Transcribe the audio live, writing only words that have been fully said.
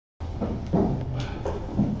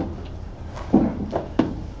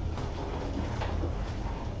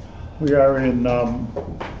We are in Nefesh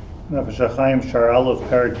Hachaim, Shar Aleph,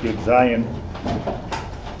 Parak Yud Zayin,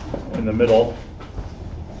 in the middle.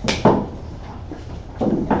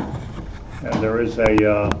 And there is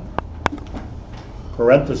a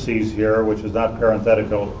parentheses here, which is not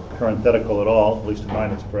parenthetical at all. At least in mine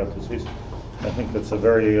it's parentheses. I think that's a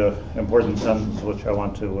very important sentence which I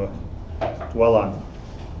want to dwell on.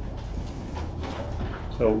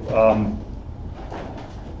 So,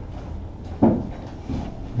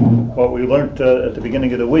 what we learned at the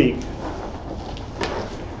beginning of the week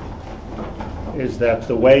is that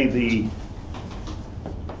the way the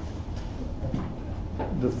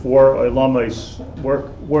four olamas work.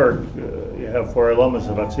 You have four olamas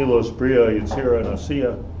of Atzilus, Bria, Yetzira, and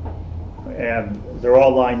Asiya, and they're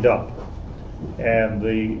all lined up. And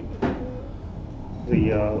the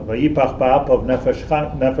Vayipach Ba'ap of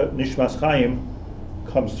Nishmas Chaim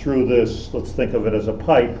comes through this. Let's think of it as a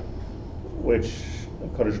pipe, which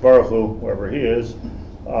Kadosh Baruch Hu, wherever he is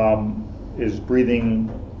breathing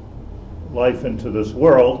life into this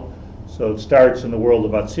world. So it starts in the world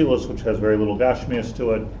of Atzilus, which has very little Gashmias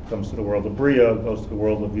to it, comes to the world of Bria, goes to the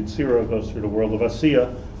world of Yetzira, goes through the world of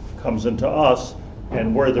Asiya, comes into us,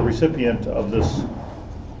 and we're the recipient of this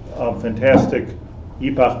fantastic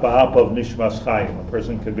Yipach Ba'ap of Nishmas Chaim. A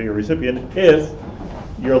person could be a recipient if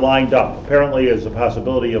you're lined up. Apparently there's a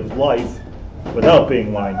possibility of life without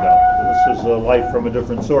being lined up. This is a life from a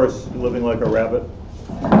different source, living like a rabbit,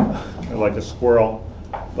 or like a squirrel.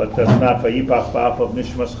 But that's not Vayipach Ba'ap of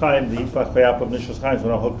Nishmas Chaim. The Yipach Ba'ap of Nishmas Chaim is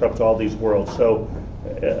not hooked up to all these worlds. So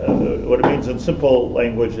what it means in simple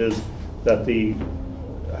language is that the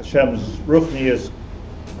Hashem's Ruchnius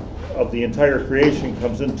of the entire creation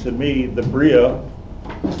comes into me, the Bria,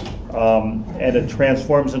 and it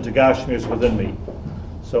transforms into Gashmias within me.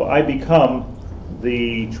 So I become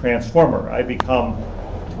the transformer. I become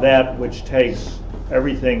that which takes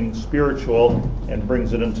everything spiritual and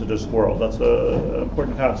brings it into this world. That's an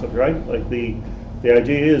important concept, right? Like the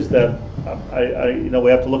idea is that we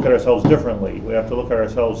have to look at ourselves differently. We have to look at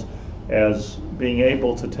ourselves as being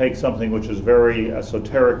able to take something which is very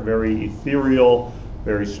esoteric, very ethereal,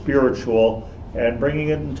 very spiritual, and bringing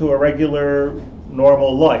it into a regular,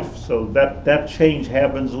 normal life. So that change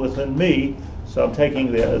happens within me. So I'm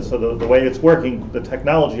taking the way it's working, the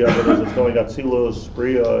technology of it is it's going Atzilus,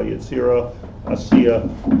 Bria, Yetzira,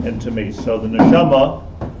 Asiya, into me. So the neshama,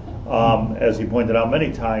 as he pointed out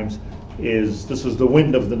many times, this is the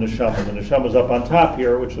wind of the neshama. The neshama is up on top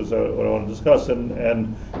here, which is what I want to discuss,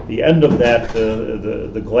 and the end of that,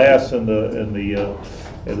 the glass in the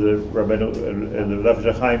Rabbi and the Nefesh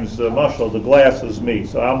Hachaim's mashal, the glass is me.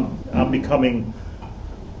 So I'm becoming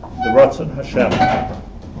the Ratzon Hashem.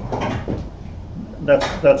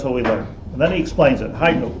 That's what we learn. And then he explains it.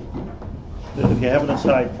 Hainu. If you have it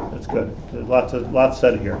inside, that's good. There's lots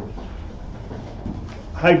said here.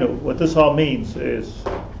 Hainu. What this all means is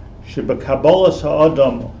Kabalas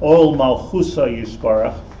ha'adam ol malchusa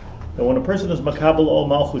yisparach. That when a person is makabel ol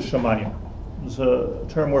malchus shamayim, it's a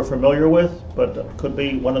term we're familiar with, but it could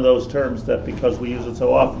be one of those terms that because we use it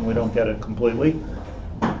so often we don't get it completely.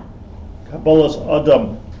 Kabalas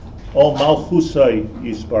adam ol malchusa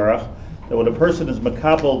yisparach. That when a person is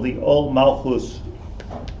makabel the ol malchus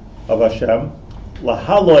of Hashem,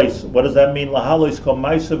 lahalois, what does that mean? Lahalois kol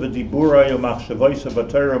ma'isa v'diburai u'machshavoisa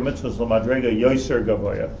v'torah mitzvos l'madrega yoser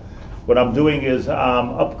gavoya. What I'm doing is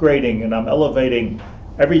I'm upgrading and I'm elevating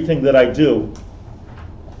everything that I do.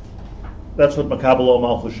 That's what makabel ol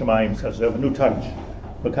malchus shemayim says. They have a new touch.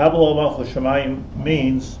 Makabel ol malchus shemayim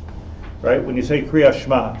means, right, when you say Kriya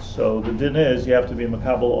Shema, so the din is you have to be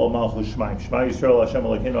makabel ol malchus shemayim. Shema Yisrael Hashem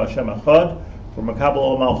Elokeinu Hashem Echad. For makabel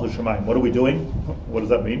ol malchus shemayim. What are we doing? What does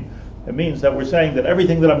that mean? It means that we're saying that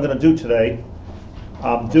everything that I'm going to do today,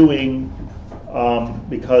 I'm doing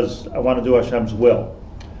because I want to do Hashem's will.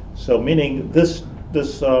 So meaning this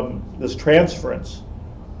transference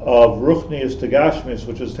of Ruchnius to Gashmius,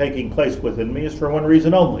 which is taking place within me, is for one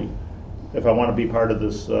reason only. If I want to be part of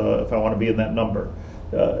this, if I want to be in that number.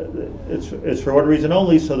 It's for one reason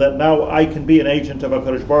only, so that now I can be an agent of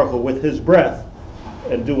HaKadosh Baruch Hu with his breath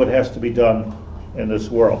and do what has to be done in this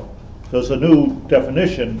world. So it's a new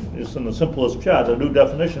definition, it's in the simplest pshat, a new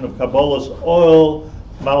definition of Kabbalas oil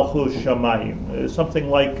malchus shamayim. It's something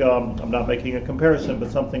like, I'm not making a comparison,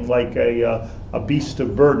 but something like a beast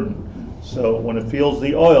of burden. So when it feels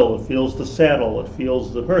the oil, it feels the saddle, it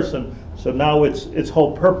feels the person. So now its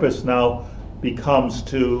whole purpose now becomes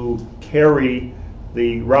to carry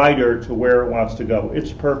the rider to where it wants to go.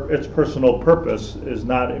 Its personal purpose is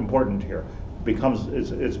not important here. It becomes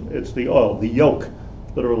it's the oil, the yoke,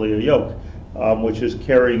 literally a yoke, which is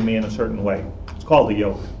carrying me in a certain way. It's called the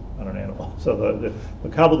yoke. on an animal. So the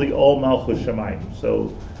makabel the ol malchus shemayim.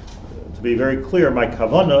 So to be very clear, my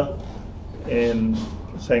kavanah in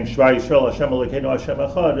saying Shema Yisrael Hashem Elokeinu Hashem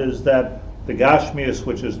Echad is that the gashmius,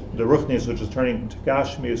 which is the ruchnius, which is turning to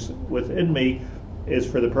gashmius within me, is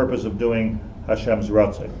for the purpose of doing Hashem's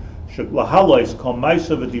ratzon. Lahalois kol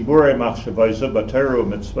ma'asav v'diburei machshavaisa b'Torah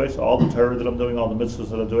u'mitzvos, all the Torah that I'm doing, all the mitzvahs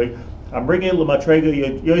that I'm doing, I'm bringing it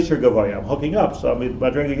l'madrega yoser gavaya. I'm hooking up, so I'm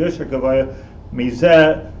madrega yoser gavaya.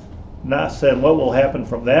 Mizeh nasa, and what will happen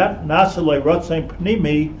from that? Nasa le ratzon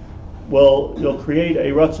pnimi. Well, you'll create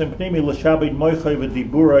a ratzon pnimi l'shabed moichay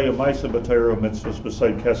v'diburei u'ma'asav b'Torah u'mitzvos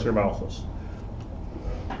beside keser malchus.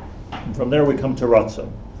 And from there we come to ratzon.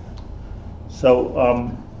 So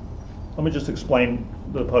let me just explain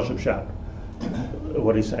the Pashup Shab,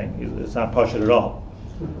 what he's saying. It's not Pashut at all.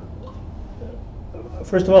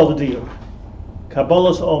 First of all, the diuk.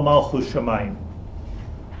 Kabalas ol malchus shemayim.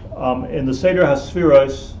 In the Seder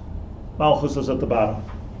HaSfiros, malchus is at the bottom.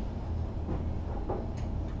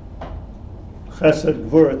 Chesed,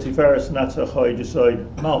 Gvura, Tiferes, Netzach,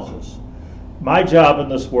 Yesod, malchus. My job in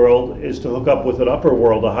this world is to hook up with an upper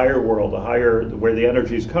world, a higher where the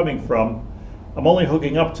energy is coming from. I'm only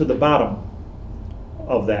hooking up to the bottom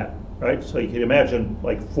of that, right? So you can imagine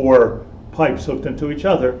like 4 pipes hooked into each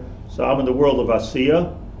other. So I'm in the world of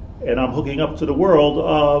Asiya, and I'm hooking up to the world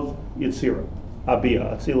of Yitzira,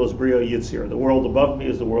 Abiyah, Atzilas, Bria, Yitzira. The world above me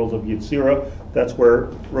is the world of Yitzira. That's where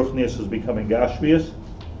Ruchnius is becoming Gashmius.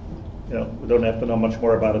 You know, we don't have to know much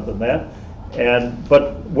more about it than that.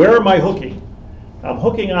 But where am I hooking? I'm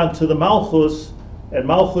hooking onto the malchus, and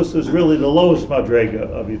malchus is really the lowest madrega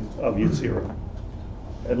of Yitzira.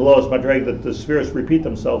 And the lowest madrega, that the spheres repeat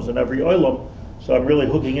themselves in every olam, so I'm really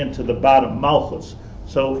hooking into the bottom malchus.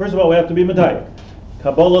 So first of all, we have to be medayik.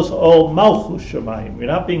 Kabalas ol malchus shemayim. You're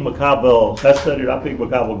not being makabel chesed, you're not being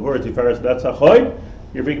makabel gvura tiferes netzach.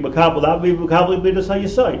 You're being makabel, not being makabel b'das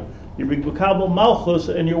hayisai. You're being makabel malchus,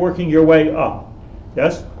 and you're working your way up.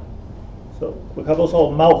 Yes? So makabelos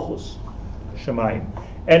ol malchus shemayim.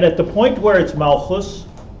 And at the point where it's malchus,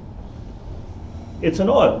 it's an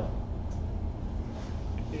oil.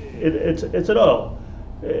 It's an oil.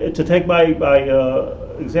 To take my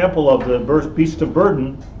example of the beast of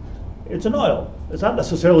burden, it's an oil. It's not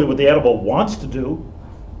necessarily what the animal wants to do,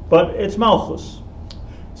 but it's malchus.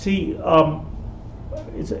 See,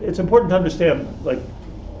 it's important to understand like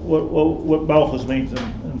what malchus means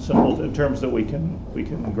in simple in terms that we can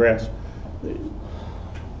grasp.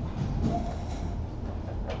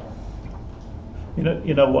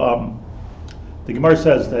 The Gemara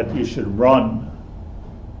says that you should run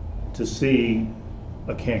to see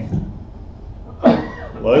a king,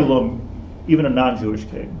 even a non-Jewish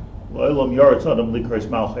king. Lo'elam yaretz adam likros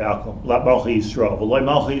malchei akum, malchei Yisrael. V'loy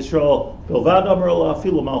malchei Yisrael bilvad amar la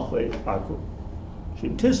afilu malchei akum.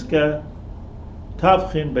 Shin tiske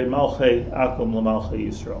tavchin be malchei akum la malchei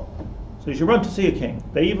Yisrael. So you should run to see a king.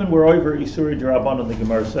 They even were over Isuri D'Rabbanan. The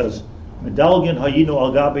Gemara says, Medalgin hayinu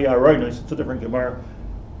al gabi aroinos. It's a different Gemara.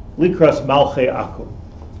 Likras malchei akum.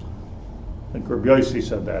 I think Rabbi Yossi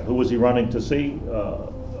said that. Who was he running to see?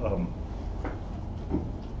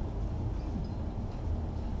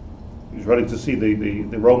 He was running to see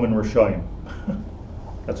the Roman Rishonim.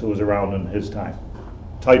 That's who was around in his time.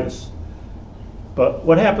 Titus. But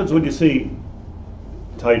what happens when you see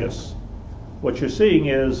Titus? What you're seeing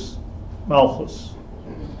is malchus.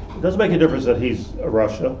 It doesn't make a difference that he's a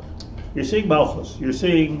Russia. You're seeing malchus. You're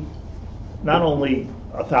seeing not only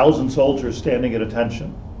 1,000 soldiers standing at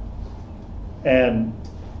attention, and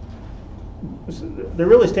they're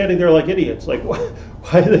really standing there like idiots. Like,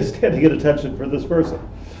 why are they standing at attention for this person?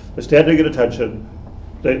 They're standing at attention.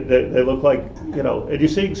 They look like, and you're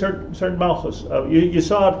seeing certain malchus. You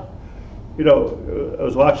saw it, I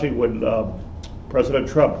was watching when President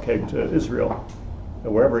Trump came to Israel,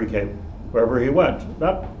 and wherever he went.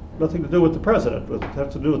 Nothing to do with the president, it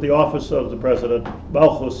has to do with the office of the president,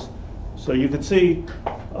 malchus. So you could see,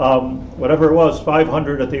 whatever it was,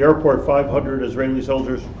 500 at the airport, 500 Israeli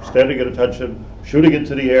soldiers standing at attention, shooting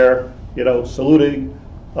into the air, saluting.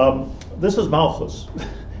 This is malchus.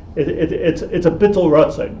 It's a bittul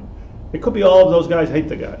ratzon. It could be all of those guys hate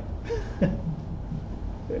the guy.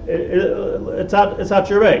 It's not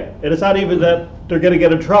Jermaine, and it's not even that they're going to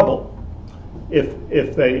get in trouble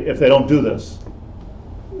if they don't do this.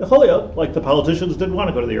 Like the politicians didn't want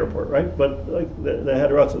to go to the airport, right? But like they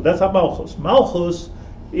had a ratzon. That's not malchus. Malchus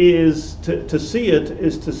is to see it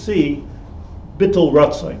is to see bittul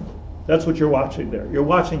ratzon. That's what you're watching there. You're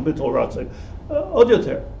watching bittul ratzon.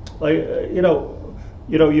 Odyoter, like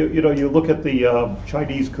you look at the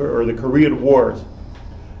Chinese or the Korean Wars.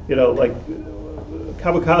 Like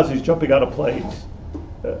kamikazes jumping out of planes.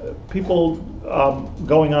 people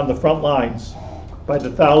going on the front lines by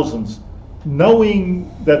the thousands,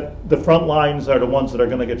 knowing that the front lines are the ones that are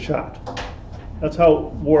going to get shot. That's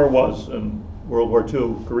how war was in World War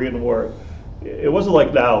II, Korean War. It wasn't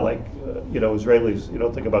like now, like Israelis. You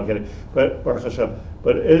don't think about getting, but Baruch Hashem.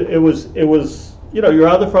 But it was. You're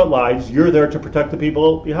on the front lines. You're there to protect the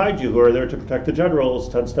people behind you, who are there to protect the generals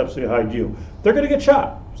 10 steps behind you. They're going to get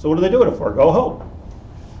shot. So what are they doing it for? Go home.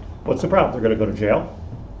 What's the problem? They're going to go to jail.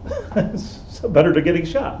 So better than getting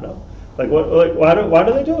shot. No. Like what? Like why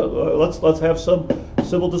do they do it? Let's have some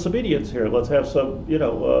civil disobedience here. Let's have some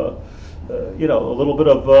a little bit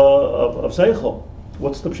of seichel.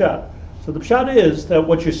 What's the pshat? So the pshat is that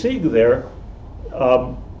what you're seeing there,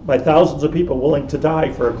 by thousands of people willing to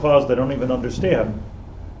die for a cause they don't even understand,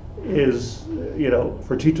 is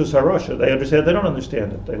for Titus HaRasha. They understand, they don't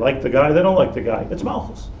understand it. They like the guy, they don't like the guy. It's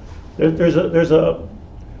malchus. There's a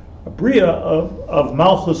bria of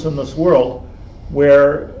malchus in this world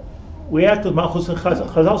where we act with malchus and chazal.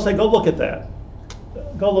 Chazal say, go look at that.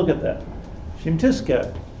 Go look at that. Shim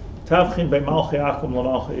tiske, tavchin be malchi akum la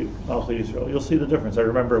malchi Yisrael. You'll see the difference. I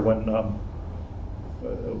remember when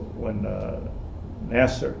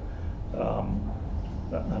Nasser,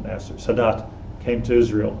 not Nasser, Sadat came to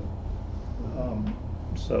Israel.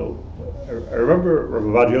 So I remember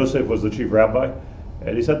Rabbi Yosef was the chief rabbi,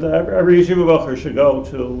 and he said that every yeshiva bacher should go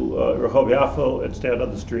to Rehov Yafo and stand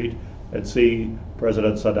on the street and see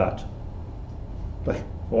President Sadat. Like,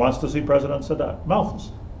 who wants to see President Sadat?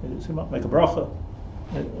 Malchus. Make a bracha.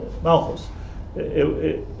 Malchus.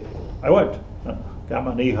 I went.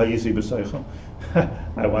 Gamani hayisi b'seichem.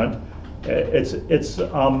 I went. It's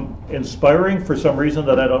inspiring for some reason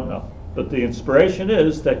that I don't know. But the inspiration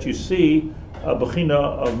is that you see a bechina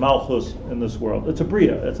of malchus in this world. It's a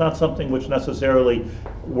bria. It's not something which necessarily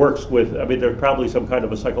works with. I mean, there's probably some kind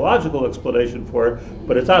of a psychological explanation for it,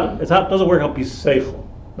 but it doesn't work out biseichel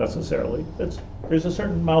necessarily. There's a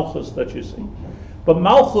certain malchus that you see. But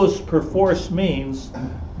malchus perforce means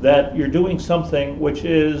that you're doing something which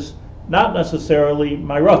is not necessarily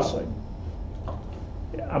my ratzon.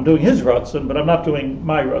 I'm doing his ratzon, but I'm not doing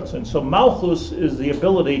my ratzon. So malchus is the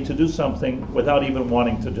ability to do something without even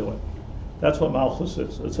wanting to do it. That's what malchus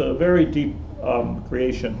is. It's a very deep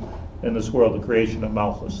creation in this world, the creation of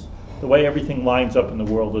malchus. The way everything lines up in the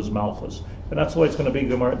world is malchus. And that's the way it's going to be.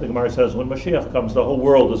 The Gemara says when Mashiach comes, the whole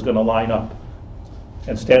world is going to line up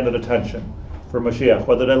and stand at attention for Mashiach,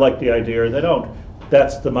 whether they like the idea or they don't.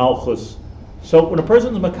 That's the malchus. So when a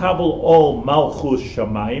person is makabel all malchus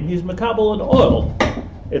shamayim, he's makabel an oil.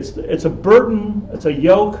 It's a burden, it's a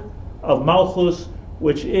yoke of malchus,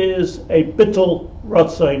 which is a bittul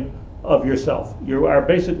ratzon of yourself. You are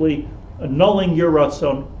basically annulling your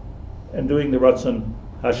ratzon and doing the ratzon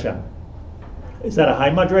Hashem. Is that a high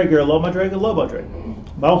madrega or a low madrega? Low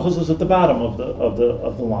madrega. Malchus is at the bottom of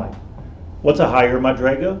the line. What's a higher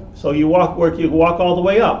madrega? So you walk all the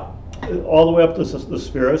way up to the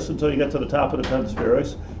spheres until you get to the top of the 10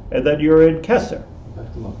 spheres, and then you're in Keser.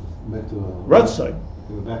 Back to Ratzon.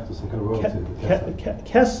 Back to some kind of royalty.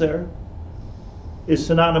 Keser is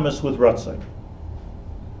synonymous with Ratzon.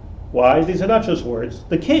 Why? These are not just words.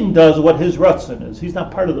 The king does what his Ratzon is. He's not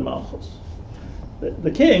part of the malchus.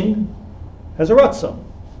 The king has a Ratzon.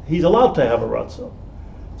 He's allowed to have a Ratzon.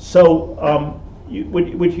 So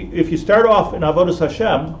if you start off in Avodas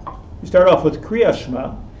Hashem, you start off with Kriya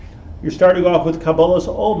Shema, you're starting off with Kabalas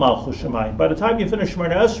Ol Malchus Shemayim. By the time you finish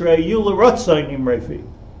Shemona Esrei, you l'Ratzon Nimrefi.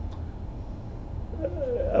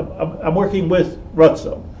 I'm working with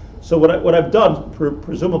Ratzon. So what I've done,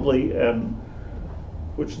 presumably, and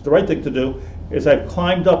which is the right thing to do, is I've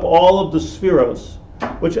climbed up all of the spheros,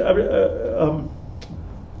 which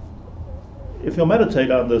if you'll meditate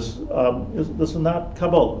on this, this is not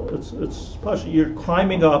Kabbalah. It's Pasha. You're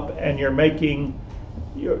climbing up and you're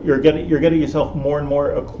getting yourself more and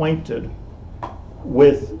more acquainted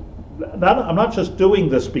with. I'm not just doing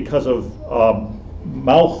this because of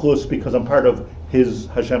malchus, because I'm part of his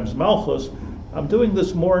Hashem's malchus. I'm doing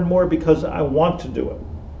this more and more because I want to do it.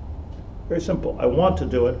 Very simple. I want to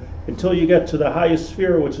do it until you get to the highest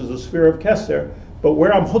sphere, which is the sphere of Keser. But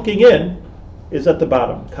where I'm hooking in is at the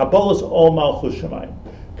bottom. Kabalas Ol Malchus Shemayim.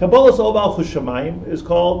 Kabalas Ol Malchus Shemayim is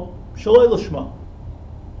called Shaloi L'Shma.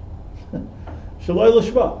 Shaloi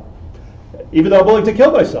L'Shma. Even though I'm willing to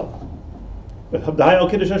kill myself. Die al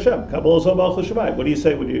Kiddush Hashem. Kabalas Ol Malchus Shemayim. What do you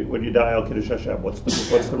say when you die al Kiddush Hashem? What's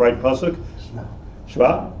the right pasuk? Shema.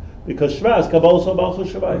 Shema. Because Shema is Kabalas Ol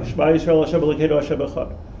Malchus Shemayim. Shema Yisrael Hashem Elokeinu Hashem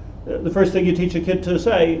Echad. The first thing you teach a kid to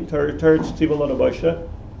say, turns Tzivah Lanu Moshe,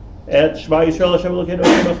 At Shema Yisrael Hashem Elokeinu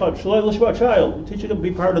Hashem Echad. Shaloi L'Shma child. Teaching them to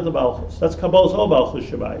be part of the malchus. That's Kabalas O malchus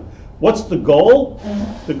Shemayim. What's the goal?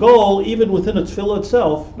 The goal, even within a tefillah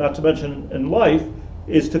itself, not to mention in life,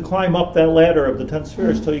 is to climb up that ladder of the 10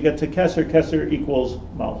 spheres till you get to Keser. Keser equals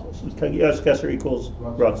malchus. Yes, Keser equals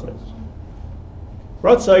Ratzai.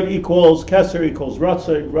 Ratzai equals Keser equals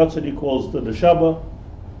Ratzai. Ratzai equals the Neshama.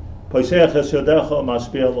 Poiseach es yodecha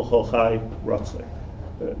maspia l'chol chai Ratzai.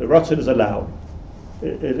 The Ratzai is allowed.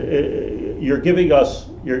 You're giving us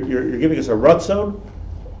a Ratzon,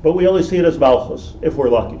 but we only see it as malchus if we're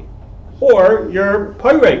lucky. Or you're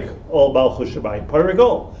Pyrek all malchus Shemayim, Pyrek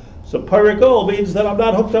all. So Pyrek all means that I'm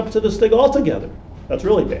not hooked up to this thing altogether. That's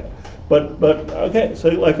really bad. But okay, so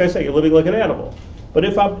like I say, you're living like an animal. But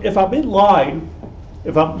if I'm in line,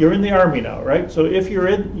 you're in the army now, right? So if you're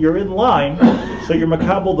in line, so you're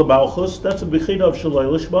makabel the malchus, that's a bechina of shaloi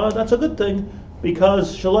lishma, that's a good thing,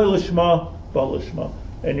 because shaloi lishma bal lishma.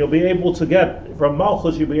 And you'll be able to get, from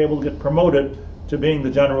malchus, you'll be able to get promoted to being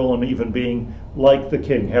the general and even being like the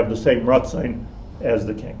king, have the same ratzain as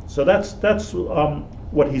the king. So that's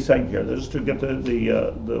what he's saying here. Just to get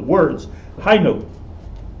the words. Hainu,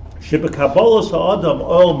 shebekabalas ha'adam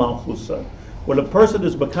ol malchusa. When a person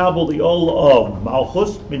is makabel the ol of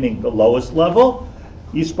malchus, meaning the lowest level,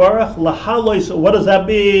 yisparach lahalois. What does that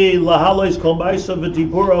mean? Lahalois kol ma'isa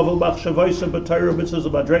v'dibura v'machshavoisa b'tayru mitzvahs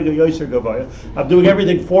v'madrega yoser gavaya. I'm doing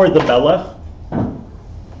everything for the melech.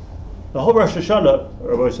 The whole Rosh Hashanah,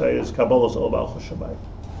 Rabbi say, is Kabalas O Malchus Shemayim.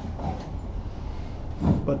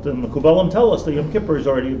 But the Mekubalim tell us the Yom Kippur is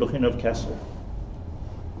already a Bechin of Kesser.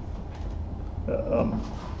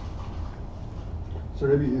 So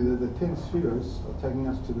Rabbi, the 10 spheres are taking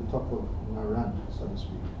us to the top of Naran, so to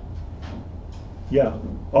speak. Yeah,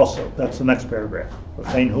 also, that's the next paragraph.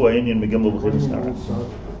 Meaning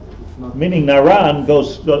Naran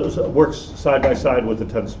works side by side with the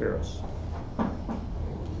 10 spheres.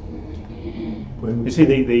 You see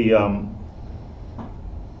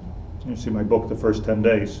you see my book, The First 10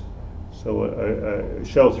 Days. So I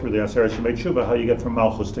show through the Aseret Shemei Tshuva how you get from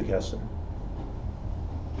Malchus to Keser,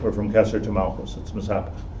 or from Keser to Malchus. It's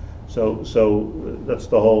Misapach. So that's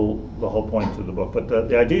the whole point of the book. But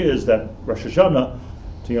the idea is that Rosh Hashanah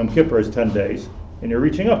to Yom Kippur is 10 days, and you're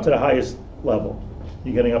reaching up to the highest level.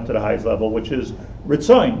 You're getting up to the highest level, which is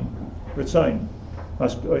Ritzayin.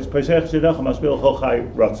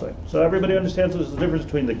 So everybody understands there's a difference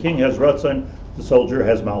between the king has Ratzon, the soldier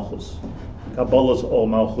has malchus. Kabalas ol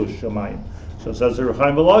malchus Shemayim. So it says the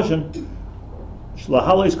Rechaim Velazhin,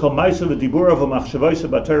 Shlahalis kol ma'isa v'dibura v'machshavoisa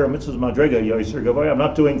b'Torah mitzvahs madrega yoser gavaya. I'm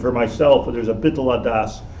not doing for myself, but there's a bittul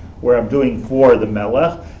adas where I'm doing for the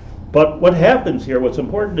melech. But what happens here, what's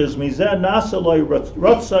important is mizeh nasaloi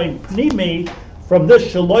Ratzon pnimi. From this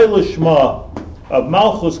shaloi lishma of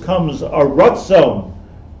malchus comes a ratzon.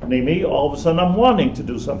 Nimi, all of a sudden I'm wanting to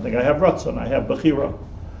do something. I have ratzon, I have bechira.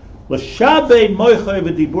 L'shabei moichay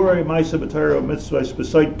v'diburei ma'isa b'Torah mitzvahs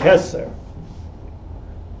beside keser.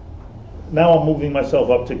 Now I'm moving myself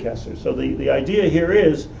up to keser. So the idea here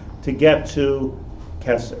is to get to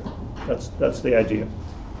keser. That's the idea.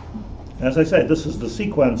 As I say, this is the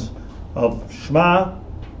sequence of Shema,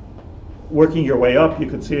 working your way up. You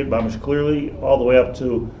can see it mamish clearly, all the way up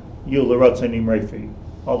to Yu l'Ratzanim Refi,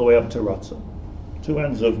 all the way up to Ratzon. Two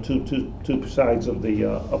ends of two sides of the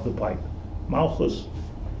pipe. Malchus,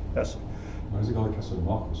 yes. Why does it call it Kesser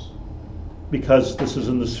Malchus? Because this is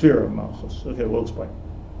in the sphere of Malchus. Okay, we'll explain.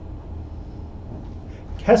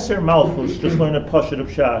 Keser Malchus, just learn a Pashut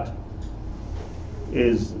of Shat,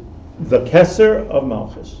 is the Keser of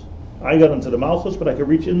Malchus. I got into the Malchus, but I can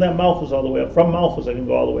reach in that Malchus all the way up. From Malchus, I can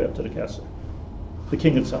go all the way up to the Keser, the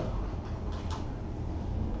king itself.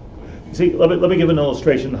 See, let me give an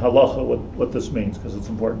illustration, halacha, what this means, because it's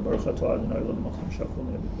important. Baruch atah Adonai Eloheinu melech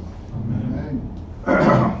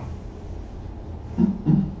haolam.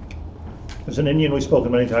 There's an Indian we've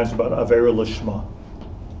spoken many times about Avera Lishma.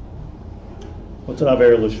 What's an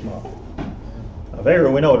Avera Lishma?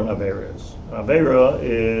 Avera, we know what an Avera is. An Avera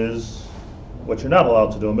is what you're not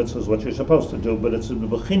allowed to do. A mitzvah is what you're supposed to do, but it's in the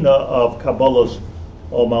bechina of Kabalas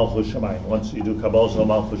O Malchus Shemayim. Once you do Kabalas O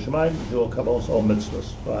Malchus Shemayim, you do Kabalas O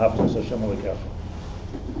Mitzvahs. V'ahavta Hashem Elokecha.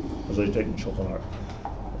 As I take in Shulchan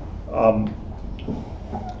Aruch.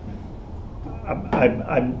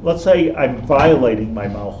 Let's say I'm violating my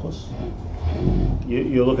Malchus.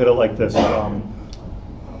 You look at it like this.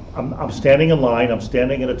 I'm standing in line, I'm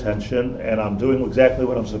standing at attention, and I'm doing exactly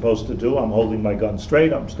what I'm supposed to do. I'm holding my gun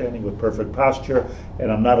straight, I'm standing with perfect posture,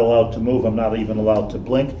 and I'm not allowed to move, I'm not even allowed to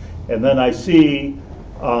blink. And then I see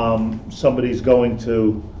somebody's going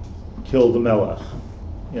to kill the melech.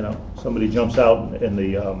 Somebody jumps out in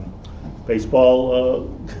the baseball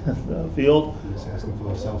field. He's asking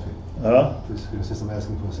for a selfie. Huh? His assistant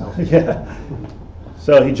asking for a selfie. Yeah.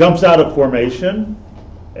 So he jumps out of formation,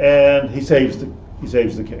 and he saves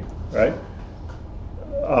the king, right?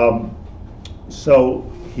 So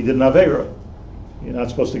he did an avera. You're not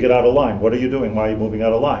supposed to get out of line. What are you doing? Why are you moving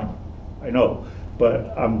out of line? I know,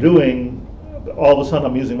 but I'm doing. All of a sudden,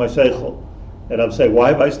 I'm using my seichel, and I'm saying,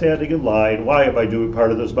 why am I standing in line? Why am I doing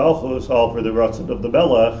part of this malchus all for the ratzon of the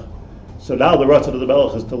melech? So now the ratzon of the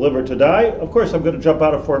melech is delivered to die. Of course, I'm going to jump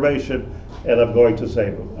out of formation, and I'm going to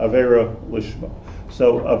save him. Avera lishma.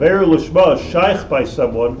 So avera lishma is shaykh by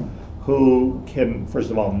someone who can,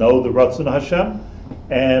 first of all, know the ratzon Hashem,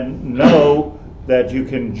 and know that you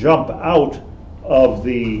can jump out of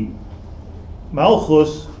the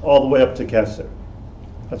malchus all the way up to keser.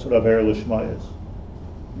 That's what avera lishma is.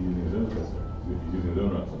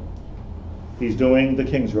 He's doing the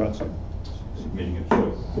king's ratzon. Making a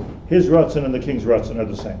choice. His ratzon and the king's ratzon are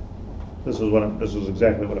the same. This is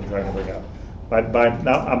exactly what I'm trying to bring out.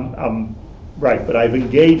 Now I'm right, but I've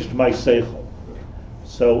engaged my seichel.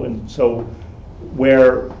 So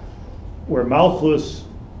where malchus,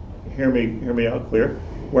 hear me out clear.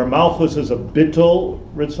 Where malchus is a bittul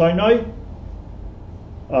ritzaynai,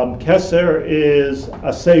 keser is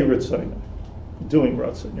asay ritzaynai, doing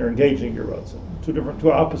ratzon. You're engaging your ratzon.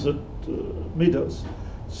 Two opposite midos.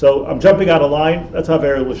 So I'm jumping out of line. That's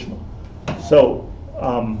Haber lishma. So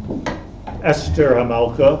Esther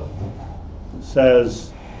Hamalka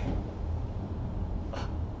says,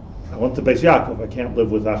 I want to base Yaakov. I can't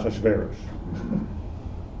live with Achashverosh.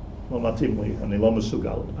 Lo matim li, ani lo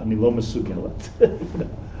mesugelet.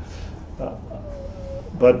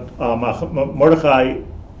 But Mordechai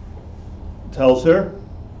tells her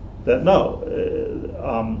that no,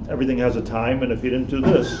 everything has a time, and if you don't do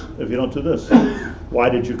this, why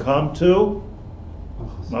did you come to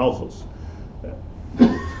malchus?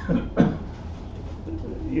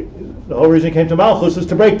 The whole reason he came to malchus is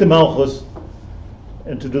to break the malchus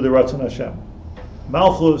and to do the ratzon Hashem.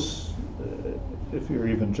 Malchus, if you're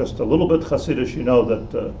even just a little bit Hasidish, you know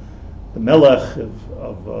that the melech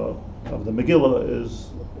of the Megillah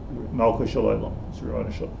is malchus shalaylam. It's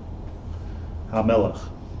Rirona Shalom. HaMelech.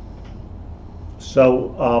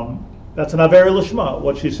 So that's an avera lishma.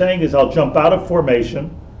 What she's saying is, I'll jump out of formation.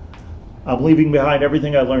 I'm leaving behind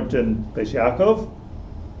everything I learned in Beis Yaakov,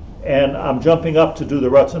 and I'm jumping up to do the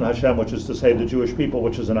ratzon Hashem, which is to save the Jewish people,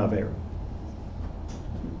 which is an avera.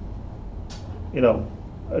 You know,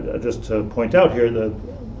 just to point out here, the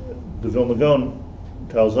Vilna Gaon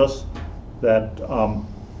tells us that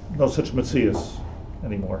no such metzias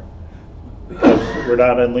anymore, because we're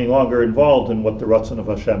not any longer involved in what the ratzon of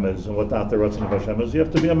Hashem is and what not the ratzon of Hashem is. You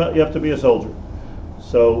have to be a soldier.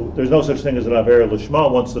 So there's no such thing as an avera lishma.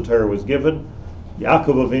 Once the Torah was given,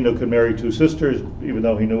 Yaakov Avinu could marry two sisters, even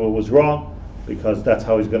though he knew it was wrong, because that's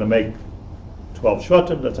how he's going to make 12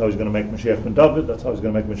 Shvatim. That's how he's going to make Mashiach ben David. That's how he's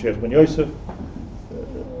going to make Mashiach ben Yosef.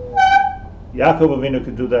 Yaakov Avinu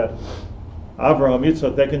could do that. Avraham,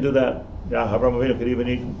 Yitzchak, they can do that. Yeah, Avraham Avinu could even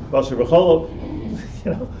eat basar b'cholov,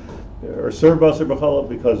 or serve basar b'cholov,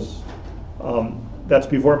 because that's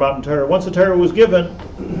before Matan Torah. Once the Torah was given,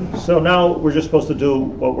 so now we're just supposed to do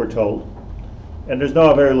what we're told, and there's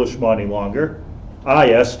no avera lishma any longer.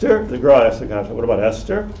 Esther, the Gra asked the Kasha, what about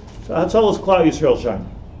Esther? So Hatzal is Klal Yisrael Shine.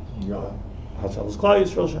 Hatzal is Klal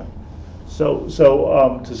Yisrael Shine. So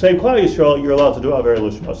to save Klal Yisrael, you're allowed to do avera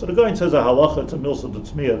lishma. So the Gaon says a halacha, it's a milsa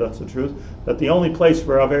d'tzmiya, that's the truth, that the only place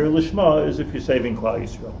for avera lishma is if you're saving Klal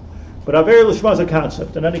Yisrael. But avera lishma is a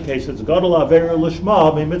concept. In any case, it's gadol avera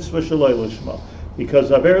lishma mi mitzvah shaloi lishma,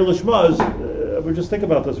 because avera lishma is. We just think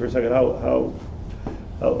about this for a second. How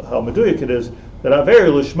meduyik it is that avera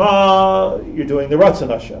lishma, you're doing the ratzon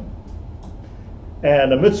Hashem,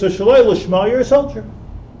 and a mitzvah shaloi lishma, you're a soldier.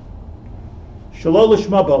 Shaloi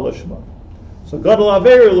lishma ba lishma. So gadol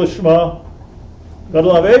avera lishma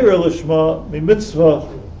mi mitzvah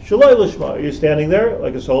shaloi lishma. You're standing there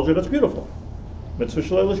like a soldier. That's beautiful. Mitzvah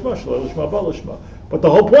shaloi lishma ba lishma. But the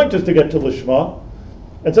whole point is to get to lishma,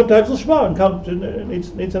 and sometimes lishma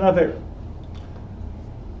needs an avera.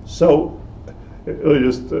 So,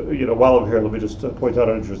 just while I'm here, let me just point out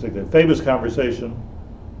an interesting thing. Famous conversation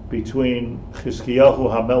between Chizkiyahu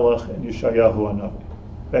HaMelech and Yeshayahu HaNavi.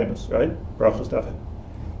 Famous, right? Brachos Dafet.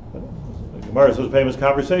 The Gemara says a famous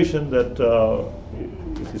conversation that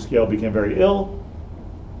Chizkiyahu became very ill,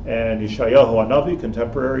 and Yeshayahu HaNavi,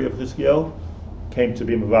 contemporary of Chizkiyahu, came to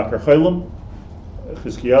be Mevakar Cholim,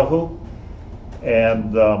 Chizkiyahu,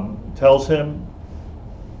 and tells him,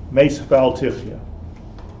 Meis Bal Tichya.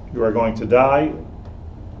 You are going to die.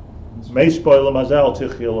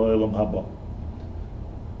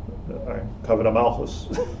 Kavod malchus.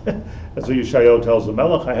 That's what Yeshayahu tells the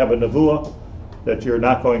Melech. I have a nevuah that you're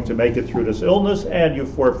not going to make it through this illness, and you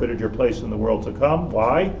forfeited your place in the world to come.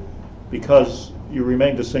 Why? Because you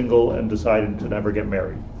remained single and decided to never get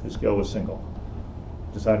married. Chizkiyahu was single,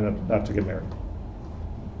 decided not to get married.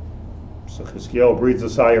 So Chizkiyahu breathes a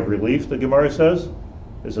sigh of relief, the Gemara says.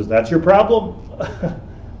 He says, that's your problem?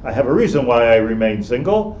 I have a reason why I remained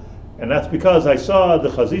single, and that's because I saw the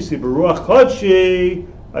Chazisi Beruach Kodshi.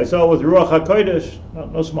 I saw it with Ruach HaKodesh,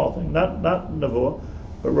 no small thing, not Nevuah,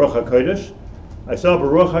 but Ruach HaKodesh. I saw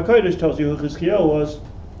Beruach HaKodesh tells you who Chizkiyahu was.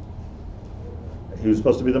 He was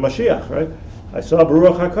supposed to be the Mashiach, right? I saw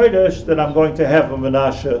Beruach HaKodesh that I'm going to have a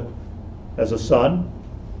Menashe as a son,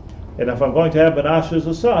 and if I'm going to have Menashe as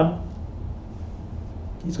a son,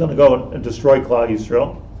 he's going to go and destroy Klal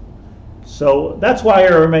Yisrael. So that's why I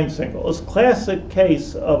remain single. It's a classic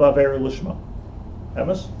case of Haber Lishma.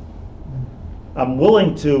 Emes? I'm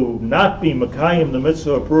willing to not be Mekayim the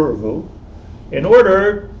mitzvah of Puravu in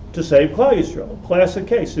order to save Klal Yisrael. Classic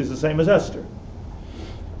case. He's the same as Esther.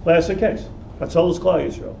 Classic case. That's all is Klal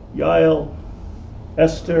Yisrael. Yael,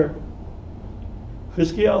 Esther,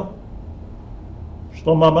 Chizkiyahu.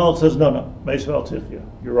 Shlomo HaMelech says, no, Meisvel Tichya.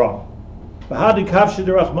 You're wrong.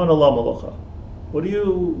 What are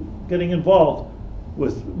you getting involved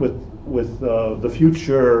with the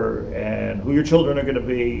future and who your children are going to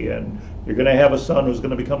be, and you're going to have a son who's going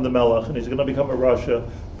to become the Melech and he's going to become a Rasha?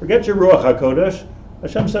 Forget your Ruach HaKodesh.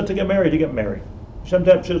 Hashem said to get married, you get married. Hashem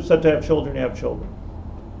said to have children, you have children.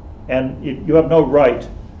 And you have no right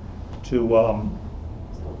to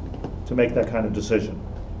make that kind of decision.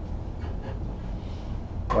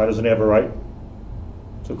 Why doesn't he have a right?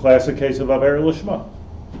 It's a classic case of Haber Lishma.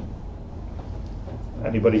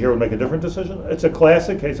 Anybody here would make a different decision? It's a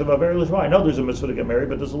classic case of Haber Lishma. I know there's a mitzvah to get married,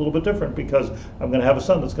 but this is a little bit different because I'm going to have a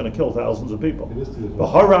son that's going to kill thousands of people.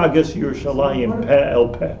 V'haragas Yerushalayim peh el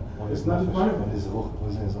peh. It's not in front of him. His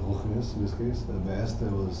ruchnius in this case, the Esther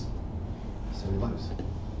was saving lives.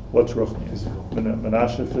 What's ruchnius?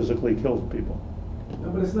 Menashe physically killed people. No,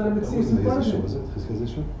 but it's not a mitzvah in front of him. Was it his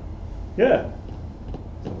issue? Yeah.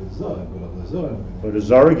 But But a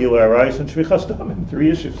Zara Gilei Arayis and Shvichas Damim, 3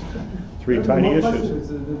 issues. 3 tiny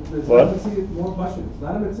issues. It's What? More question. It's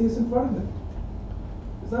not a mitzvah in front of him.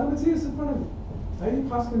 It's not a mitzvah in front of him. How are you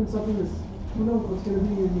asking something that's, who knows what's going to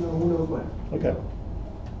be, who knows when? Okay.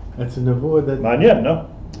 That's a nevuah that. Manyan, no?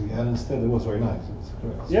 and instead it was very nice. It's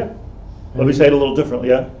correct. Yeah. Let me say it a little differently,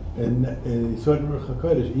 yeah? And certain Ruach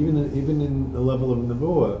HaKodesh, even in the level of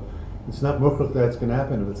nevuah, it's not mukhrach that's going to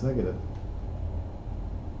happen if it's negative.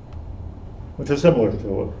 Which is similar to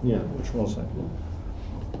what Yeah. which we'll say.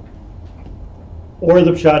 Or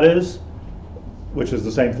the pshat is, which is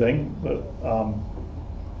the same thing, but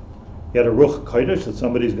you had a Ruach Kodesh that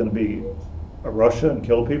somebody's going to be a Russia and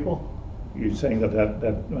kill people. You're saying that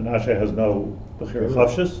Menashe has no Bechir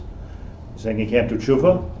Chavshis? You're saying he can't do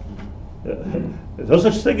tshuva? There's no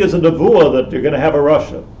such thing as a nevuah that you're going to have a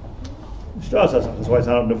Russia. That's why it's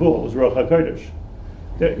not a nevuah, it was Ruach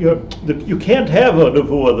HaKodesh. You can't have a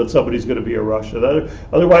nevuah that somebody's going to be a Russia.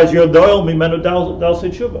 Otherwise, you're doyle mimenu dal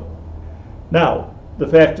tshuva. Now, the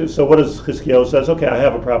fact is, so what does Chizkiyahu says? Okay, I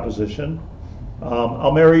have a proposition.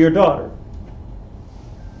 I'll marry your daughter.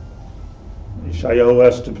 Yeshayahu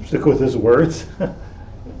has to stick with his words.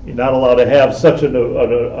 You're not allowed to have such a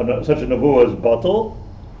nevuah as batal.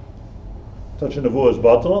 Such a nevuah as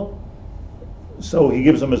batal. So he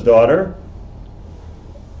gives him his daughter.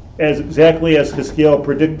 As exactly as Chizkiyahu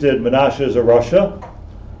predicted, Menashe is a Russia,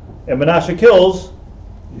 and Menashe kills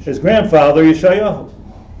his grandfather Yeshayahu.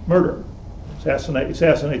 Murder.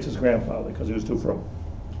 Assassinates his grandfather because he was too frum.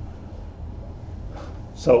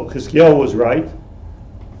 So Chizkiyahu was right,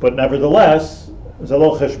 but nevertheless, it's a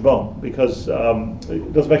lo cheshbon, because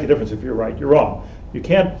it doesn't make a difference if you're right, you're wrong. You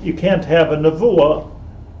can't have a nevuah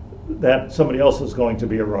that somebody else is going to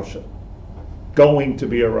be a Russia. Going to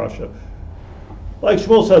be a Russia. Like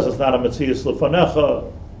Shmuel says, it's not a metzias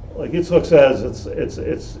lefanecha. Like Yitzchak says,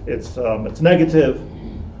 it's negative.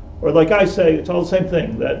 Or like I say, it's all the same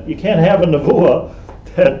thing, that you can't have a nevuah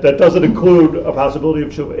that doesn't include a possibility of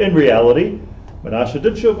tshuva. In reality, Menashe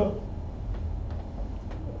did tshuva.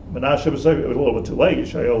 Menashe was a little bit too late.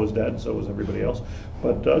 Yeshayahu was dead, so was everybody else.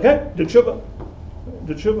 But okay, did tshuva.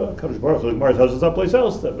 Kadosh Baruch Hu, the Gemara tells us someplace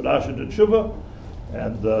else that Menashe did tshuva,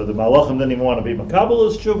 and the malachim didn't even want to be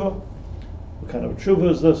Kabalas tshuva. What kind of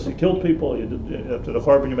tshuva is this? You killed people. You did, after the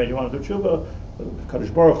Chorban, you want to do tshuva.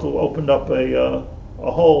 Kadosh Baruch Hu opened up a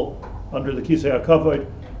hole under the Kisei HaKavod,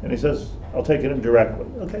 and he says, I'll take it in directly.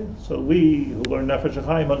 Okay, so we who learn Nefesh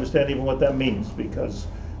Hachaim understand even what that means, because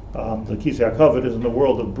the Kisei HaKavod is in the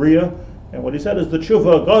world of Bria, And what he said is the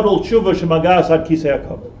tshuva, gadol tshuva shemagas ad kisei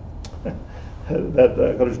hakavod. That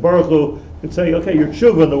Kadosh Baruch Hu could say, okay, your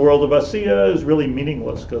tshuva in the world of Asiya is really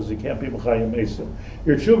meaningless because you can't be Mechayim Mesa.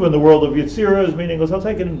 Your tshuva in the world of Yitzira is meaningless. I'll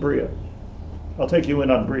take it in Bria. I'll take you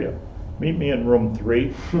in on Bria. Meet me in room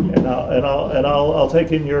 3, and I'll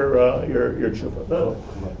take in your tshuva.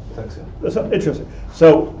 That's interesting.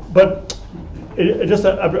 So, but it just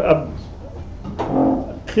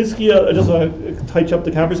Chizkiah. I just want to touch up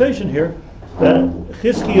the conversation here. That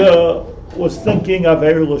Chizkiah was thinking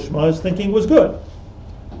Aver Lishma. His thinking was good.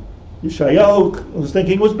 Yeshayahu, whose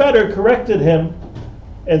thinking was better, corrected him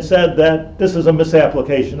and said that this is a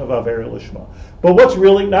misapplication of Aver Lishma. But what's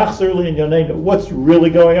really Nachzerli and Yonenu? What's really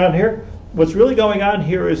going on here? What's really going on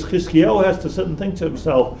here is Chizkiyahu has to sit and think to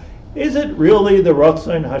himself: is it really the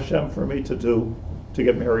Ratzon Hashem for me to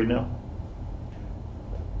get married now?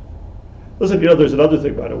 Listen, there's another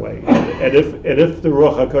thing, by the way. And if the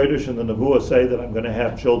Ruach HaKodesh and the Nevuah say that I'm going to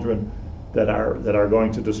have children that are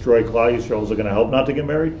going to destroy Klal Yisrael, is it going to help not to get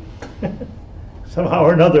married? Somehow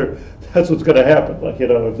or another, that's what's going to happen. Like,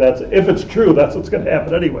 if it's true, that's what's going to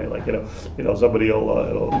happen anyway. Like, somebody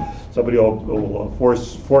will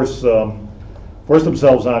force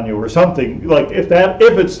themselves on you or something. Like,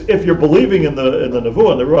 if you're believing in the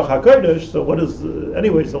Nevuah and the Ruach HaKodesh, so what is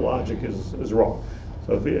anyways the logic is wrong.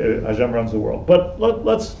 So if Hashem runs the world, but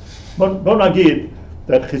let's bonagid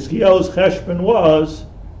that Chizkiyahu's cheshbon was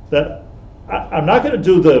that I'm not going to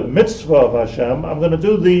do the mitzvah of Hashem. I'm going to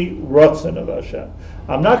do the ratzon of Hashem.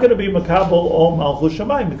 I'm not going to be makabel ol malchus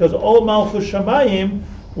shamayim because ol malchus shamayim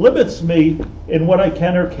limits me in what I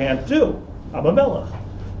can or can't do. I'm a melech.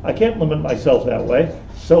 I can't limit myself that way.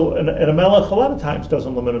 So, and a melech a lot of times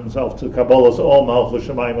doesn't limit himself to Kabalas ol malchus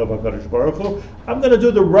shamayim of HaKadosh Baruch Hu. I'm going to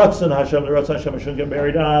do the ratzon Hashem. The ratzon Hashem. I shouldn't get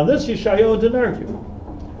married. On this, Yeshayahu didn't argue.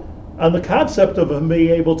 On the concept of him being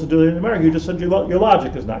able to do it in the marriage, you just said your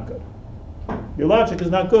logic is not good. Your logic is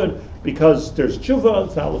not good because there's tshuva,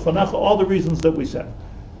 it's not lefanacha, all the reasons that we said.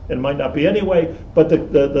 It might not be anyway, but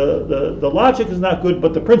the logic is not good,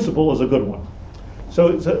 but the principle is a good one. So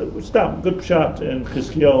it's a good pshat in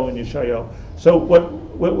Chizkiyahu and Yeshayahu. So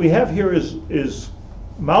what we have here is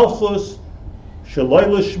malchus, shaloi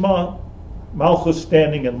lishma, malchus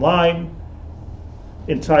standing in line,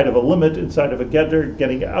 inside of a limit, inside of a gedder,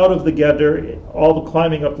 getting out of the gedder, all the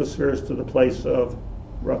climbing up the spheres to the place of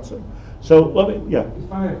ratzon. So let me, yeah.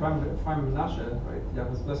 If I'm Menashe, right?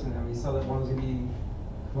 Yaakov's blessing him. He saw that one was going to be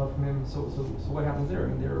come up from him. So what happens there? I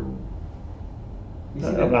mean,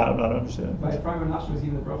 I'm not understanding. But if I'm Menashe was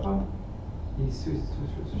giving the bracha, he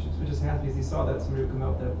switches hands because he saw that somebody would come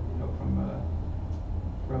out that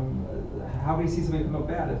from how would he see somebody come out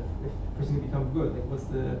bad if a person can become good? Like what's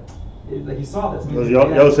the like he saw that. It was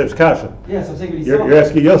Yosef's kasha. Yes, I'm saying. But you're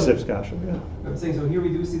asking Yosef's kasha. Yeah. I'm saying so. Here we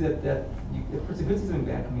do see that if a person could see something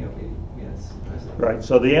bad coming up, maybe. Yes. Right.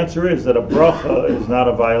 So the answer is that a bracha is not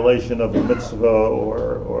a violation of a mitzvah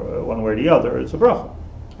or one way or the other. It's a bracha.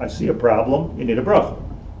 I see a problem. You need a bracha.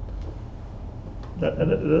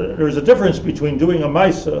 There's a difference between doing a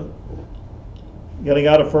maisa, getting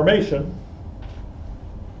out of formation,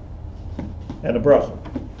 and a bracha.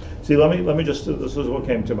 See, let me just. This is what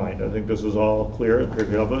came to mind. I think this is all clear in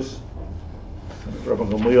Pirkei Avos. Rabbi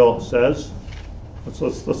Gamliel says.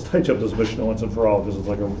 Let's touch up this Mishnah once and for all because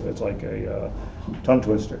it's like a tongue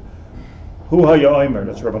twister. Hu ha'yomer.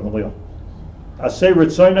 That's Rabbi Gamliel. Aseh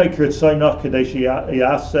ritzaynai kirtzaynach kadesh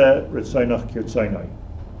yaseh ritzaynach kirtzaynai.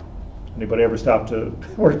 Anybody ever stop to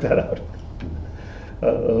work that out?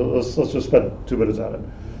 Let's just spend 2 minutes on it.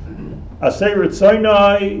 Aseh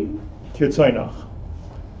ritzaynai kirtzaynach.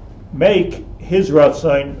 Make his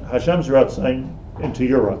ratzayn, Hashem's ratzayn, into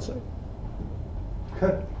your ratzayn.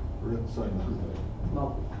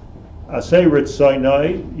 Aseh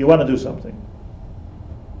ritzaynai, you want to do something.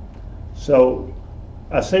 So,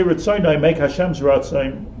 Aseh ritzaynai, make Hashem's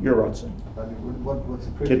ratzayn your ratzayn.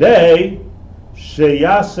 Today,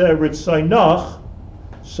 sheyaseh ritzaynach,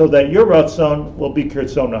 so that your ratzon will be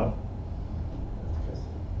kirtzonah.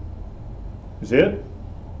 You see it?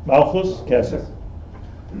 Malchus, Kesser.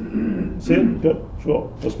 See it? Good. Sure.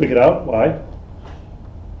 We'll speak it out. Why?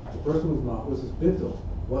 The person who's malchus is bittul.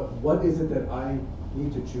 What is it that I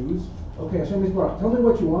need to choose? Okay, Hashem Yisbarach, tell me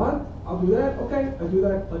what you want. I'll do that. Okay, I do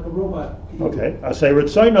that like a robot. Okay, I say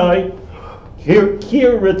ritzaynai, here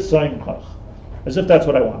ritzaynach, as if that's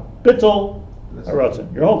what I want. Bittul,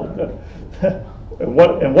 haratzin. You're holding good.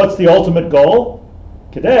 and what's the ultimate goal?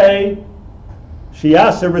 Today,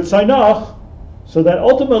 sheyaseh ritzaynach, so that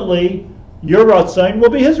ultimately your ratzayn will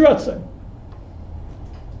be his ratzayn.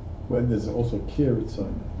 When there's also kir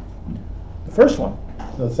ritzayn. The first one.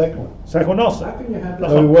 So the second one. Second one also. How can you have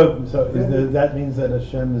That means that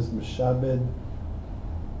Hashem is Meshabed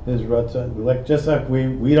his Ratzon. Like, just like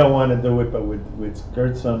we don't want to do it, but with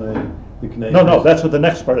Gertzon, the Canadians. No, that's what the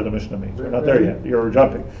next part of the Mishnah means. We're not there yet. You're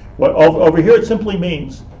jumping. Over here it simply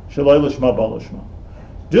means Shaloi Lishma Ba Lishma.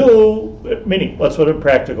 Do, meaning, let's put it in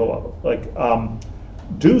practical level. Like,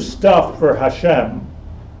 do stuff for Hashem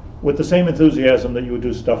with the same enthusiasm that you would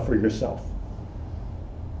do stuff for yourself.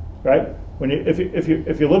 Right?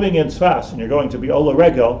 If you're living in Sfas and you're going to be Ola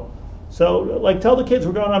Regel, so like tell the kids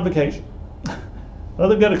we're going on vacation. Let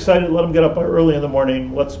them get excited. Let them get up early in the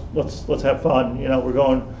morning. Let's have fun. We're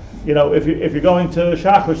going. If you're going to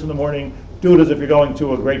Shachris in the morning, do it as if you're going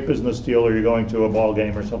to a great business deal or you're going to a ball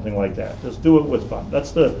game or something like that. Just do it with fun.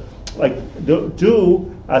 That's do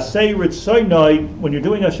asay ritzoynai when you're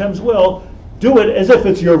doing Hashem's will. Do it as if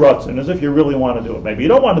it's your ratzon, as if you really want to do it. Maybe you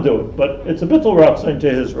don't want to do it, but it's a bittul ratzon to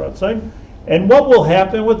his ratzon. And what will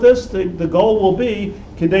happen with this? The goal will be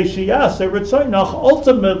kidei sheyaseh ritzoynach.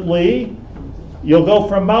 Ultimately, you'll go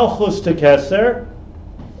from malchus to keser,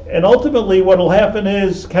 and ultimately what will happen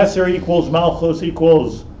is keser equals malchus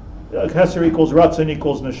equals keser equals ratzon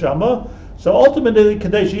equals neshama. So ultimately,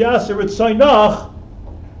 kidei sheyaseh ritzoynach.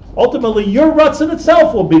 Ultimately, your ratzon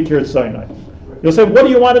itself will be kirtzoynai. You'll say, what do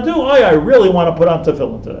you want to do? Oh, I really want to put on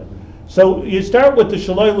tefillin today. So you start with the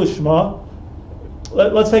Shaloi Lishma.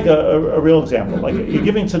 Let's take a real example. Like you're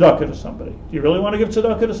giving tzedakah to somebody. Do you really want to give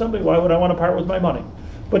tzedakah to somebody? Why would I want to part with my money?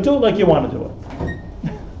 But do it like you want to do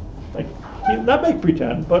it. Not make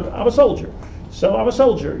pretend, but I'm a soldier. So I'm a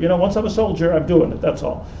soldier. Once I'm a soldier, I'm doing it. That's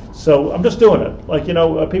all. So I'm just doing it. Like,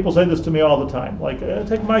 people say this to me all the time. Like,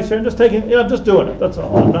 take my share and just take it. I'm just doing it. That's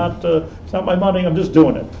all. I'm not. It's not my money. I'm just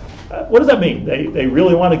doing it. What does that mean? They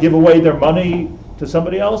really want to give away their money to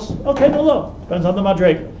somebody else? Okay, no, depends on the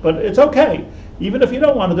madrega. But it's okay. Even if you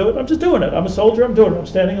don't want to do it, I'm just doing it. I'm a soldier, I'm doing it. I'm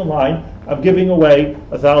standing in line, I'm giving away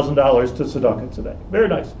 $1,000 to tzedakah today. Very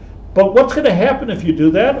nice. But what's going to happen if you do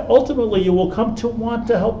that? Ultimately, you will come to want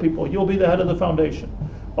to help people. You'll be the head of the foundation.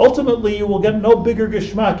 Ultimately, you will get no bigger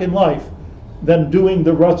geschmack in life than doing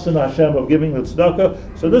the Ratzon Hashem of giving the tzedakah.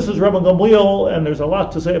 So this is Rabbi Gamliel, and there's a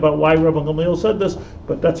lot to say about why Rabbi Gamliel said this,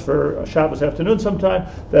 but that's for a Shabbos afternoon sometime,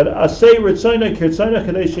 that asay ritzaynai kirtzaynai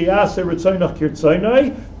kadei sheyaseh ritzaynach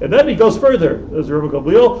kirtzaynai, and then he goes further, as Rabbi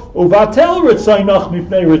Gamliel, uvatel ritzaynach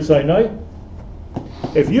mipnei ritzaynai.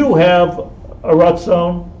 If you have a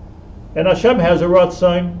Ratzon, and Hashem has a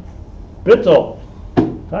Ratzon, bittul,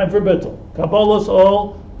 time for bittul. Kabalas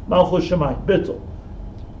all, malchus shemayim, bittul.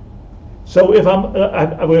 So if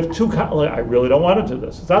we have two, I really don't want to do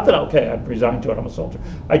this. It's not that, okay, I'm resigned to it, I'm a soldier.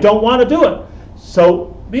 I don't want to do it.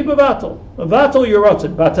 So, be bavatel. Bavatel your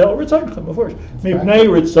ratzon. Batel ritzaynachem, of course. Mipnei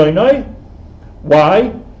ritzaynai.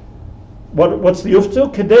 Why? What's the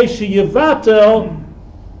uftu? Kadei sheyevatel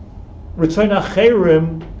ritzaynach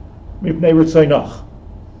mipnei ritzaynach.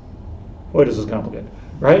 Boy, this is complicated.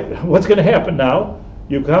 Right? What's going to happen now?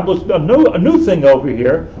 You accomplish a new thing over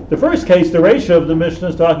here. The first case, the Reisha of the Mishnah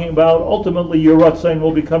is talking about ultimately your Ratzon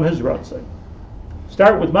will become his Ratzon.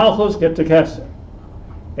 Start with Malchus, get to Keser.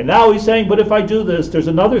 And now he's saying, but if I do this, there's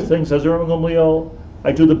another thing, says Rabbi Gamliel.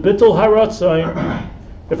 I do the Bittul HaRatzon.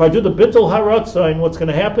 If I do the Bittul HaRatzon, what's going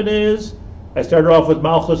to happen is, I started off with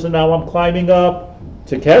Malchus and now I'm climbing up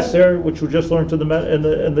to Keser, which we just learned so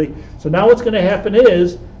now what's going to happen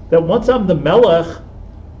is, that once I'm the Melech,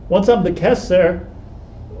 once I'm the Keser,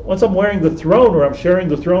 once I'm wearing the throne, or I'm sharing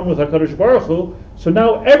the throne with HaKadosh Baruch Hu, so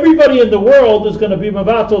now everybody in the world is going to be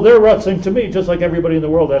mevatel their ratzon to me, just like everybody in the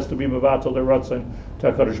world has to be mevatel their ratzon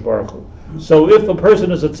to HaKadosh Baruch Hu. So if a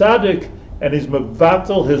person is a tzaddik, and he's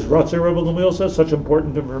mevatel his ratzon, Rabbi Gamliel says, such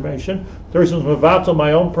important information, the person is mevatel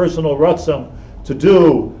my own personal ratzon to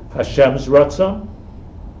do Hashem's ratzon,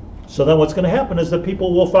 so then what's going to happen is that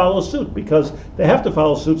people will follow suit, because they have to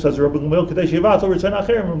follow suit, says Rabbi Gamliel, Kadei sheyevatel ritzaynach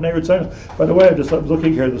acherim mipnei ritzaynach. By the way, I was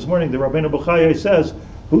looking here this morning, the Rabbeinu B'chaya says,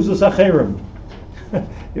 who's this acherim?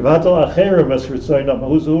 Yevatel acherim es ritzaynach.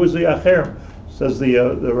 Who is the acherim? Says the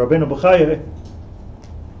Rabbeinu B'chaya,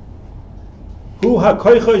 Hu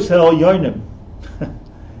ha-koichos ha'elyonim,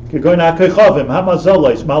 kegoin ha-koichavim,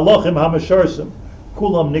 ha-mazolos, malachim, ha-mesharsim,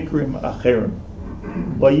 kulam nikrim acherim.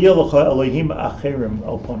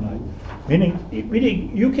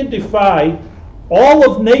 Meaning, you can defy all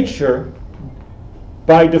of nature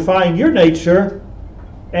by defying your nature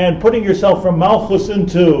and putting yourself from malchus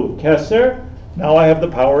into keser. Now I have the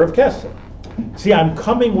power of keser. See, I'm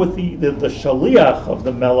coming with the shaliach of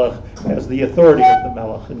the melech as the authority of the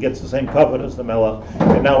melech, and gets the same covenant as the melech.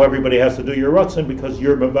 And now everybody has to do your ratzon because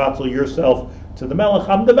you're mevatel yourself to the melech.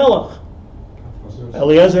 I'm the melech.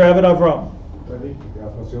 Eliezer Eved Avram. Ready?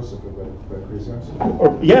 Avos Yosef, by crazy answer.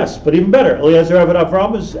 Or yes, but even better, Eliezer Eved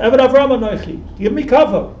Avram is Eved Avram Anochi. Give me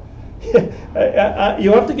kavod.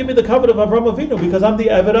 You have to give me the kavod of Avram Avinu because I'm the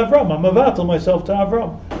Eved Avram. I'm avatal myself to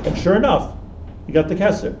Avram. And sure enough, he got the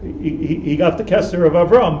keser. He got the keser of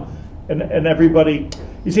Avram, and everybody.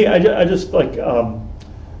 You see, I just like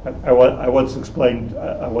I once explained.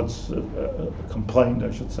 I once complained,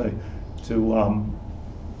 I should say, to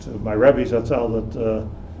my Rabbi Zatzal that.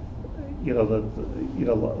 A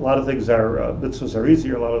lot of things are mitzvahs are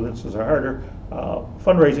easier, a lot of mitzvahs are harder.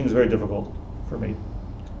 Fundraising is very difficult for me.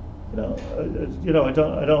 I don't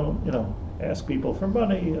ask people for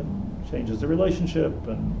money, and changes the relationship,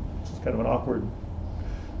 and it's kind of an awkward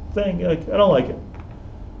thing. I don't like it.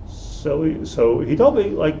 So he told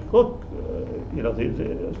me, like, look,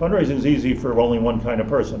 the fundraising is easy for only one kind of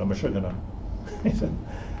person, a meshugana. He said.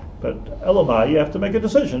 But Elamai, you have to make a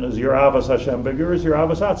decision. Is your Avos Hashem bigger? Or is your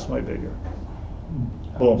Avos Atzmai bigger?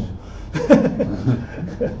 Boom.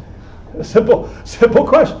 simple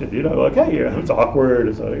question. Okay, it's awkward.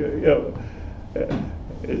 It's,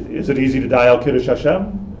 is it easy to dial Kiddush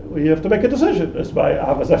Hashem? Well, you have to make a decision. Is my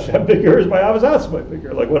Avos Hashem bigger? Or is my Avos Atzmai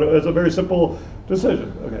bigger? It's a very simple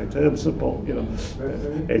decision. Okay, to him, simple.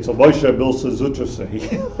 It's a Moshe Milsa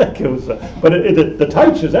Zutrasei. But the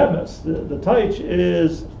taich is emes. The taich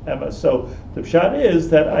is emes. So the pshat is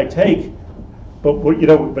that I take, but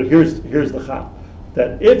here's the chat.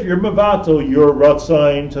 That if you're mevatel, you're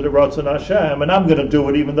ratzain to the ratzon Hashem, and I'm going to do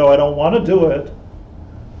it even though I don't want to do it.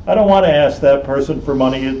 I don't want to ask that person for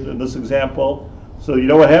money in this example. So you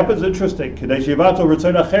know what happens? Interesting.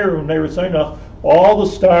 All the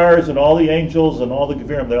stars and all the angels and all the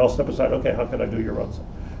gevirim, they all step aside. Okay, how can I do your ratzon?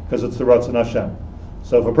 Because it's the ratzon Hashem.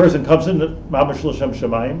 So if a person comes in mamash l'shem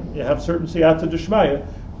shemayim, you have certain siyata d'shmaya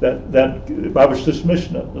that mamash this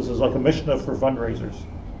mishnah. This is like a mishnah for fundraisers.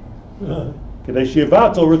 And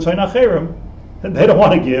they don't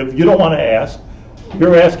want to give. You don't want to ask.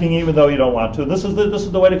 You're asking even though you don't want to. This is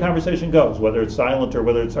the way the conversation goes, whether it's silent or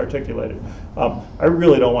whether it's articulated. I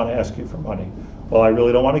really don't want to ask you for money. Well, I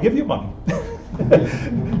really don't want to give you money.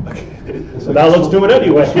 Okay. So now let's do it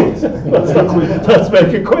anyway. let's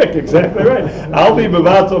make it quick. Exactly right. I'll be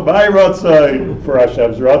mevatel my ratzon for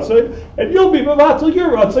Hashem's ratzon, and you'll be mevatel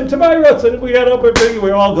your ratzon to my ratzon. And we got up and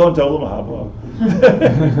we're all going to Olam Haba.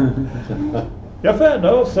 Yeah,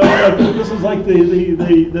 no. So this is like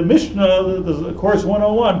the Mishnah, the course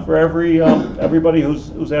 101 for everybody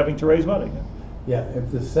who's having to raise money. Yeah, if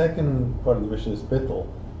the second part of the Mishnah is bittul,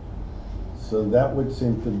 so that would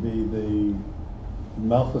seem to be the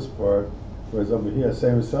malchus part, whereas over here,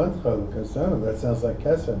 same as Sancha, that sounds like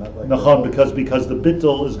Kesser, not like. Nachon, because the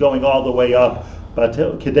bittul is going all the way up. But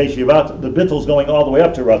Kadesh Yivat, the bittul is going all the way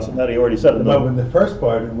up to Ratzon. That he already said. No, in the first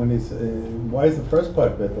part, when he's why is the first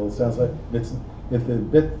part bittul? It sounds like if the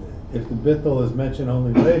bittul is mentioned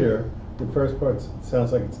only later, the first part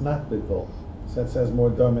sounds like it's not bittul. So that says more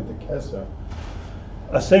dormant to Kesser.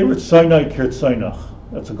 Asay Ritzaynai Kirtzaynach.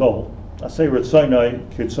 That's a goal. Asay Ritzaynai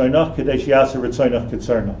Kirtzaynach Kadesh Yasa Ritzaynach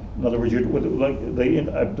Kirtzarna. In other words,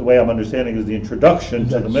 the way I'm understanding is the introduction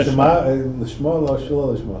to the Mishnah.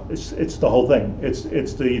 It's the whole thing.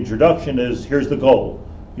 It's the introduction is here's the goal.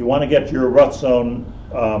 You want to get your Ratzon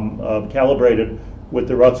calibrated with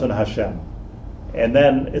the Ratzon Hashem. And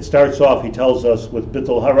then it starts off, he tells us, with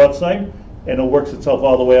Bittul HaRatzon, and it works itself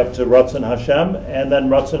all the way up to Ratzon Hashem, and then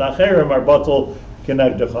Ratzon Acherim are Batul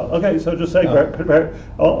Kinegdecha. Okay, so just say,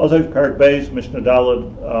 I'll say Perak Beis, Mishnah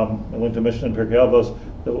Daled, I went to Mishnah and Pirkei Avos,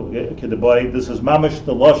 this is Mamish,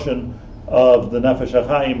 the Lashon of the Nefesh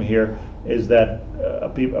Hachaim here, is that a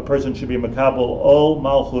person should be Makabel Ol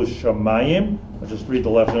Malchus Shamayim. I'll just read the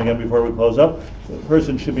left one again before we close up. The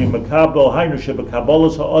person should be Makabel Hainu Sheba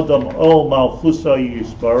Kabalas Ha'adam Ol Malchusa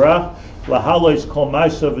Yisbarach Lahalois Kol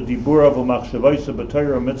Maisa V'Dibura V'Machshavaisa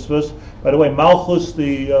B'Torah Mitzvahs. By the way, Malchus,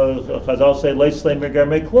 the Chazal say Leislei Megar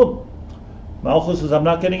Meklum. Malchus is I'm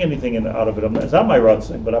not getting anything out of it. It's not my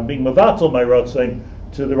Ratzin, but I'm being Mavatal my Ratzin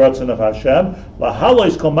to the Ratzin of Hashem.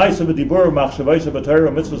 Lahalois Kol Maisa V'Dibura V'Machshavaisa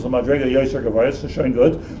B'Torah Mitzvahs L'Madrega Yoser Gavayis. It's showing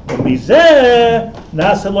good. U'mizeh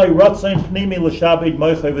Nasaloi Ratzin Pnimi L'Shabed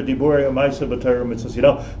Moichai V'Dibura Maisa B'Torah Mitzvahs.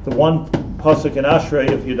 The one pasuk in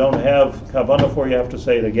Ashrei, if you don't have kavanah for, you have to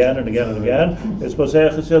say it again and again and again. It's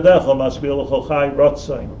Posech Yadecha Masbil L'Chochai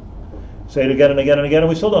Ratzin. Say it again and again and again, and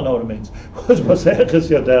we still don't know what it means. Posech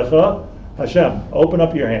Yadecha Hashem, open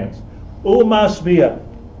up your hands. Umasbia,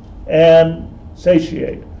 and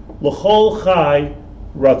satiate. L'chol chai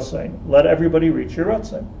ratzin. Let everybody reach your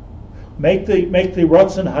ratzin. Make the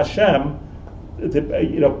ratzin Hashem.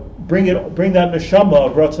 Bring that neshama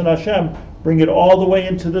of ratzin Hashem. Bring it all the way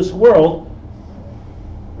into this world.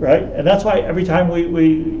 right? And that's why every time we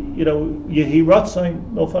Yehi Ratzon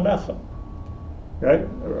Milfanecha, right?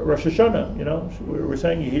 Rosh Hashanah, we're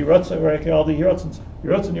saying Yehi Ratzon, we're making all the Yiratzons.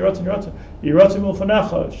 Yiratzon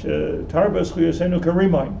Milfanecha, Tarbas Chuyasenu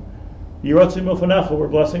Karimain. Yiratzon Milfanecha, we're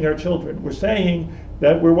blessing our children. We're saying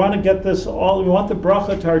that we want to get this all, we want the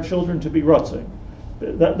bracha to our children to be Ratzon.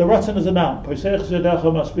 The Ratzon is a noun. We want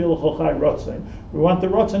the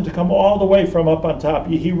Ratzon to come all the way from up on top.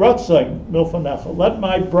 Yehi Ratzon Milfanecha. Let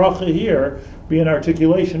my bracha here be an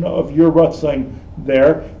articulation of your Ratzon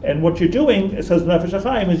there. And what you're doing, it says Nefesh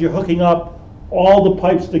Hachaim, is you're hooking up all the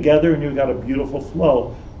pipes together, and you've got a beautiful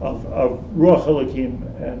flow of Ruach Elokim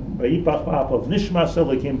and Vayipach Ma'ap of Nishmas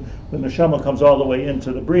Elokim. The Neshama comes all the way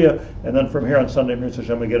into the Bria, and then from here on Sunday, Mirz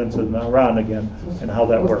Hashem, we get into the Naran again, and how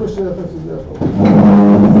that works.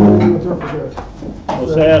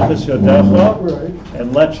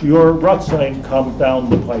 And let your Ratzon come down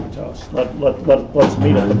the pipe to us. Let's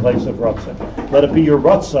meet at the place of Ratzon. Let it be your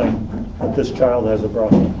Ratzon that this child has a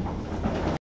bracha.